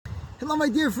Hello, my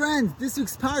dear friends. This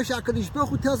week's parasha, HaKadosh Baruch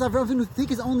Hu tells Avraham Avinu to take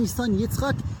his only son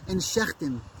Yitzchok and shecht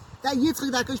him. That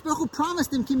Yitzchok, that HaKadosh Baruch Hu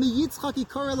promised him, Ki me Yitzchak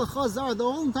yikara lecha zar. The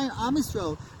whole entire Am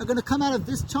Yisrael are going to come out of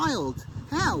this child.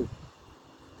 How?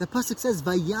 The pasuk says,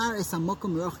 Vayar es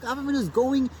hamokom merach. Avraham Avinu is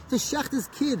going to shecht his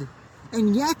kid,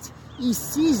 and yet he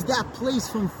sees that place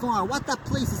from far. What that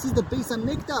place? He sees the Beis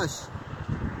HaMikdash.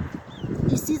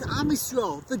 He sees Am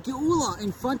Yisrael, the Geula,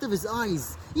 in front of his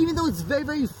eyes, even though it's very,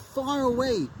 very far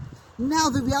away. Now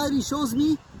the reality shows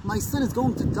me my son is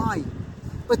going to die.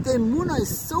 But the emunah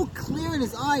is so clear in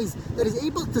his eyes that he's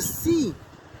able to see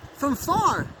from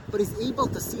far, but he's able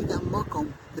to see that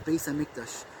makom, the Beis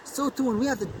HaMikdash. So too, when we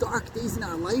have the dark days in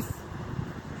our life,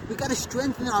 we got to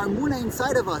strengthen our emunah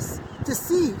inside of us to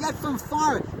see, yet from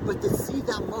far, but to see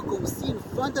that makom, see in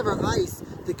front of our eyes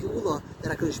the geula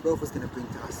that HaKadosh Baruch Hu is going to bring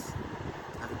to us.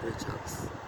 Have a great Shabbos.